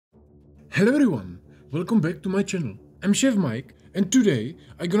Hello everyone, welcome back to my channel. I'm Chef Mike and today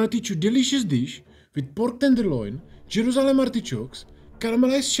I'm gonna teach you delicious dish with pork tenderloin, Jerusalem artichokes,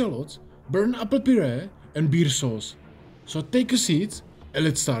 caramelized shallots, burnt apple puree and beer sauce. So take a seat and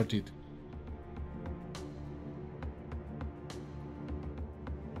let's start it.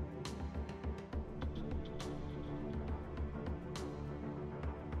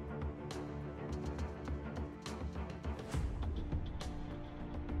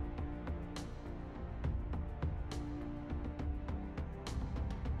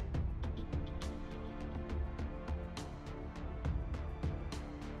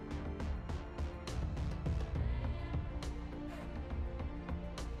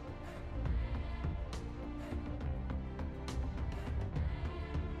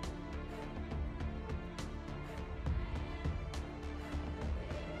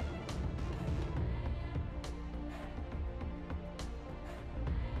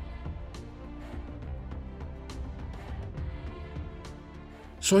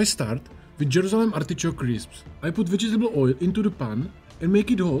 So I start with Jerusalem artichoke crisps. I put vegetable oil into the pan and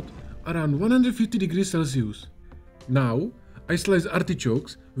make it hot around 150 degrees Celsius. Now I slice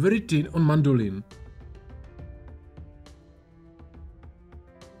artichokes very thin on mandolin.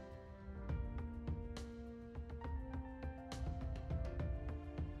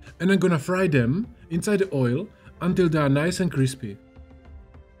 And I'm gonna fry them inside the oil until they are nice and crispy.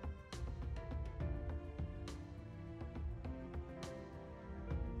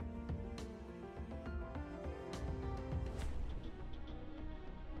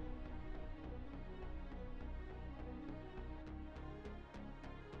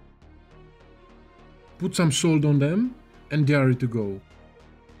 Put some salt on them and they are ready to go.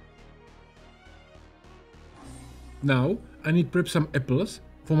 Now I need to prep some apples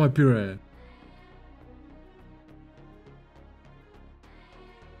for my puree.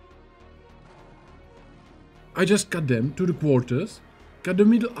 I just cut them to the quarters, cut the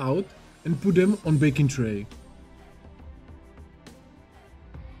middle out and put them on baking tray.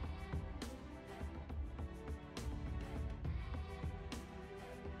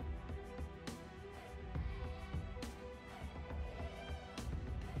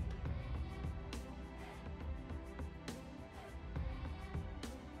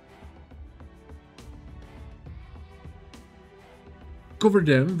 Cover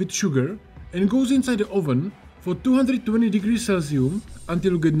them with sugar and goes inside the oven for 220 degrees Celsius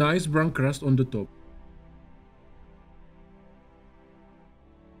until you get nice brown crust on the top.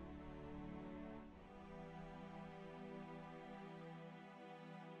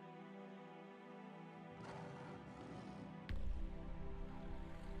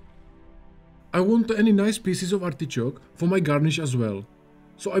 I want any nice pieces of artichoke for my garnish as well.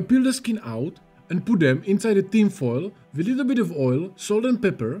 So I peel the skin out and put them inside a tin foil with a little bit of oil, salt and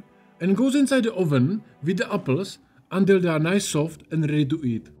pepper and goes inside the oven with the apples until they are nice soft and ready to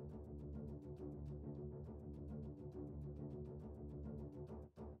eat.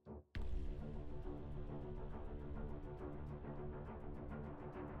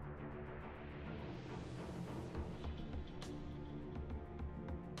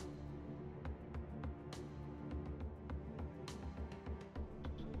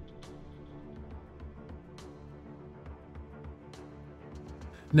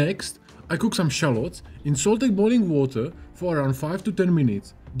 Next, I cook some shallots in salted boiling water for around 5 to 10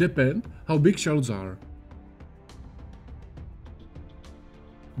 minutes, depend how big shallots are.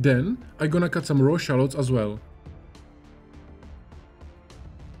 Then, I'm gonna cut some raw shallots as well.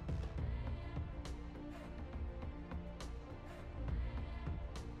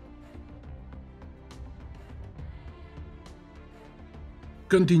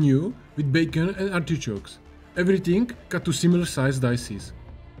 Continue with bacon and artichokes, everything cut to similar size dices.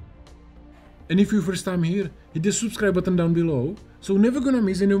 And if you're first time here, hit the subscribe button down below, so never gonna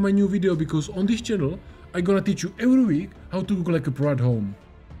miss any of my new video because on this channel, I'm gonna teach you every week how to cook like a pro at home.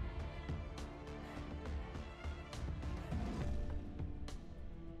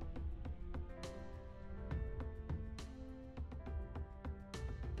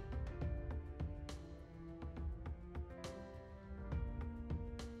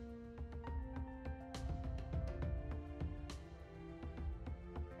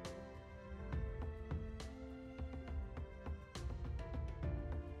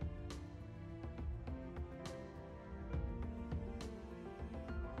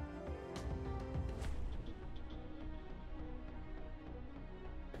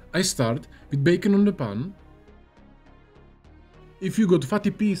 I start with bacon on the pan. If you got fatty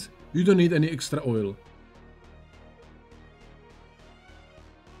piece, you don't need any extra oil.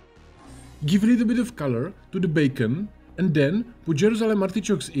 Give a little bit of color to the bacon and then put Jerusalem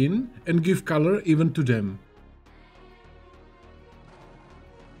artichokes in and give color even to them.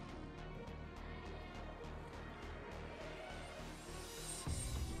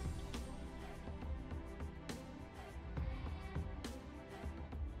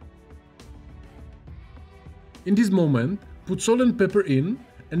 In this moment, put salt and pepper in,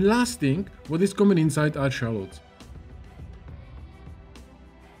 and last thing what is coming inside are shallots.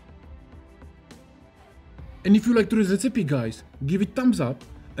 And if you like today's recipe guys, give it thumbs up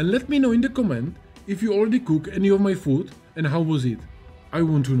and let me know in the comment if you already cook any of my food and how was it. I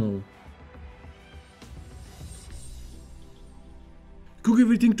want to know. Cook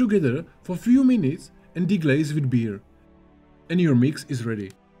everything together for a few minutes and deglaze with beer. And your mix is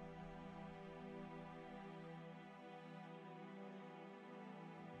ready.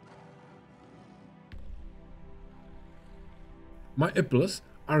 My apples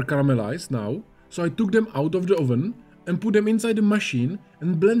are caramelized now, so I took them out of the oven and put them inside the machine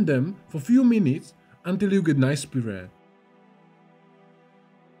and blend them for a few minutes until you get nice puree.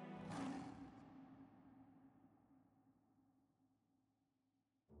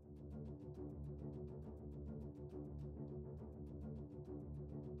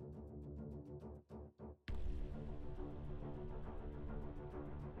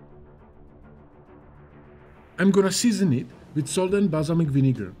 I'm gonna season it with salt and balsamic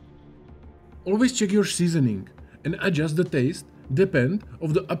vinegar. Always check your seasoning and adjust the taste depend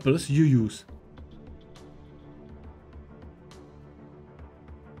of the apples you use.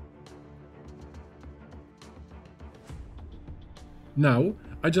 Now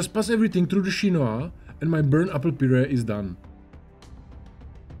I just pass everything through the chinois and my burnt apple puree is done.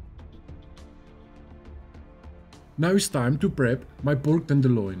 Now it's time to prep my pork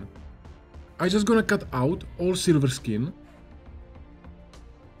tenderloin. I just gonna cut out all silver skin.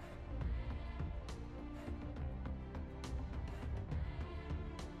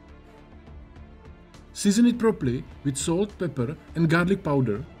 Season it properly with salt, pepper and garlic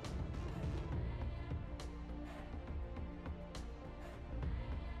powder.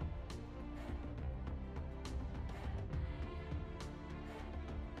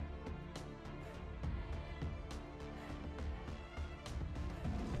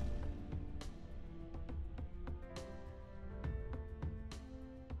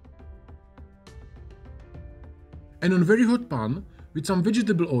 And on very hot pan, with some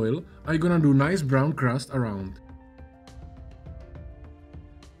vegetable oil, I gonna do nice brown crust around.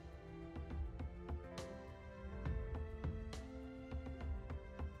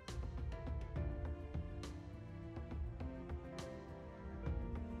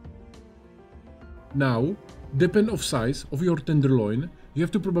 Now, depend of size of your tenderloin, you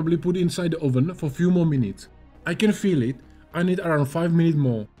have to probably put it inside the oven for a few more minutes. I can feel it, I need around 5 minutes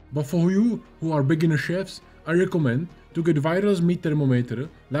more. But for you who are beginner chefs, I recommend to get Viral's meat thermometer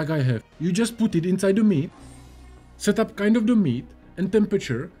like I have. You just put it inside the meat, set up kind of the meat and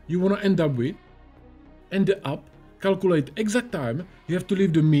temperature you wanna end up with, and the up, calculate exact time you have to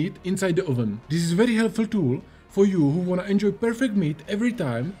leave the meat inside the oven. This is a very helpful tool for you who wanna enjoy perfect meat every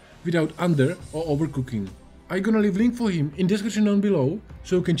time without under or overcooking. I'm gonna leave link for him in description down below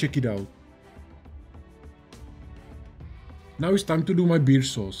so you can check it out. Now it's time to do my beer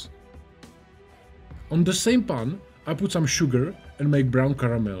sauce. On the same pan, I put some sugar and make brown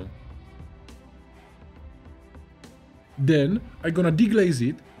caramel. Then I'm gonna deglaze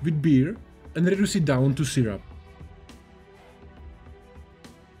it with beer and reduce it down to syrup.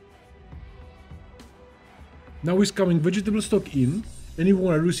 Now is coming vegetable stock in and you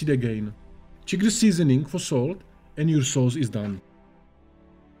wanna reduce it again. Check the seasoning for salt and your sauce is done.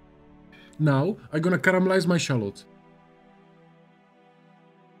 Now I'm gonna caramelize my shallots.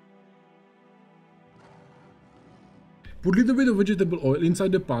 Put a little bit of vegetable oil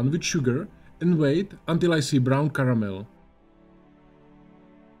inside the pan with sugar and wait until I see brown caramel.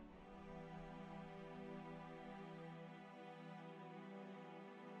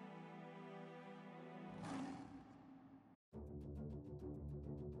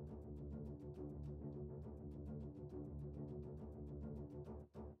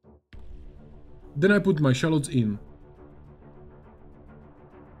 Then I put my shallots in.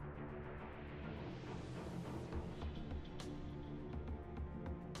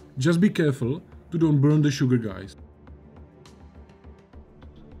 Just be careful to don't burn the sugar, guys.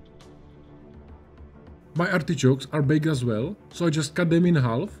 My artichokes are baked as well, so I just cut them in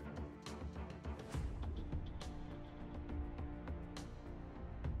half.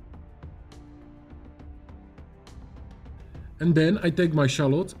 And then I take my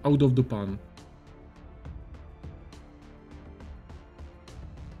shallots out of the pan.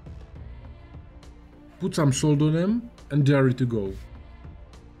 Put some salt on them and they are ready to go.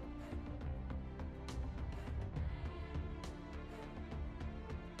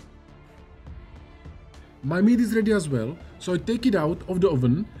 My meat is ready as well, so I take it out of the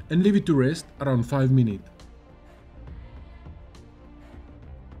oven and leave it to rest around 5 minutes.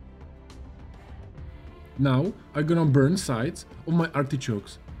 Now I'm gonna burn sides of my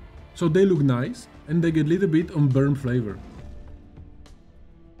artichokes, so they look nice and they get a little bit of burnt flavor.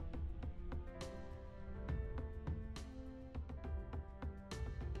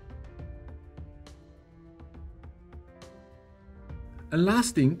 And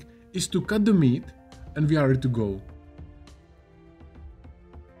last thing is to cut the meat and we are ready to go.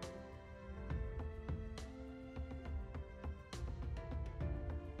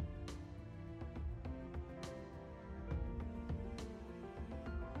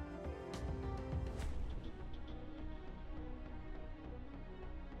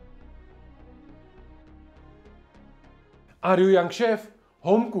 Are you a young chef,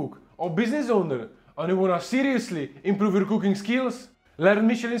 home cook or business owner and you wanna seriously improve your cooking skills? Learn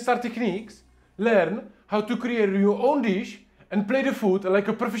Michelin star techniques? Learn how to create your own dish and play the food like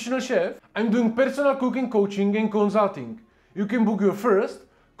a professional chef? I'm doing personal cooking coaching and consulting. You can book your first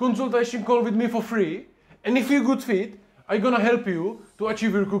consultation call with me for free, and if you're a good fit, I'm gonna help you to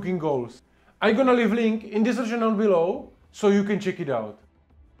achieve your cooking goals. I'm gonna leave link in the description down below so you can check it out.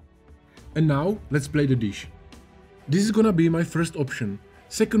 And now let's play the dish. This is gonna be my first option.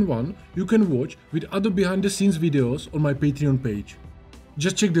 Second one you can watch with other behind the scenes videos on my Patreon page.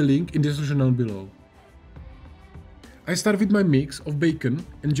 Just check the link in the description down below. I start with my mix of bacon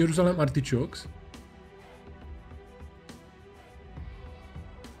and Jerusalem artichokes.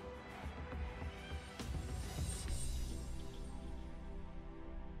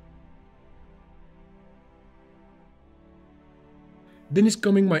 Then is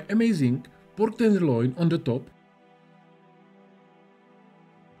coming my amazing pork tenderloin on the top.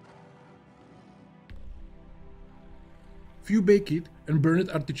 Few baked and burned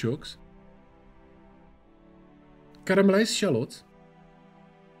artichokes. Caramelized shallots.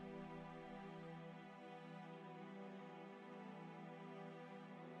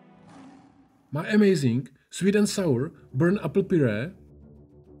 My amazing sweet and sour burnt apple puree.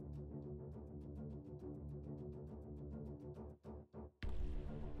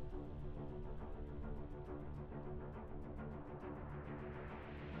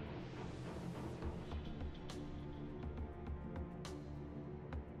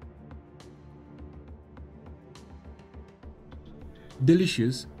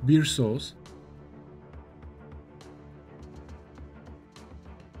 Delicious beer sauce.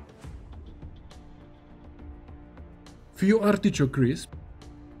 Few artichoke crisp.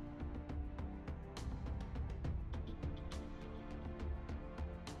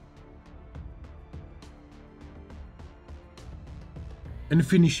 And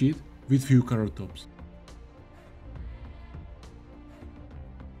finish it with few carrot tops.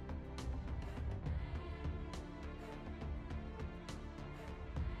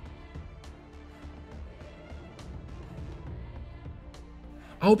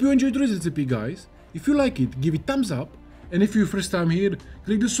 I hope you enjoyed this recipe, guys. If you like it, give it thumbs up, and if you're first time here,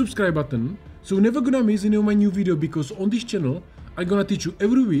 click the subscribe button so you're never gonna miss any of my new video, because on this channel I'm gonna teach you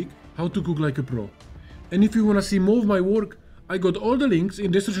every week how to cook like a pro. And if you wanna see more of my work, I got all the links in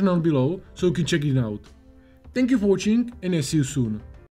the description down below so you can check it out. Thank you for watching and I'll see you soon.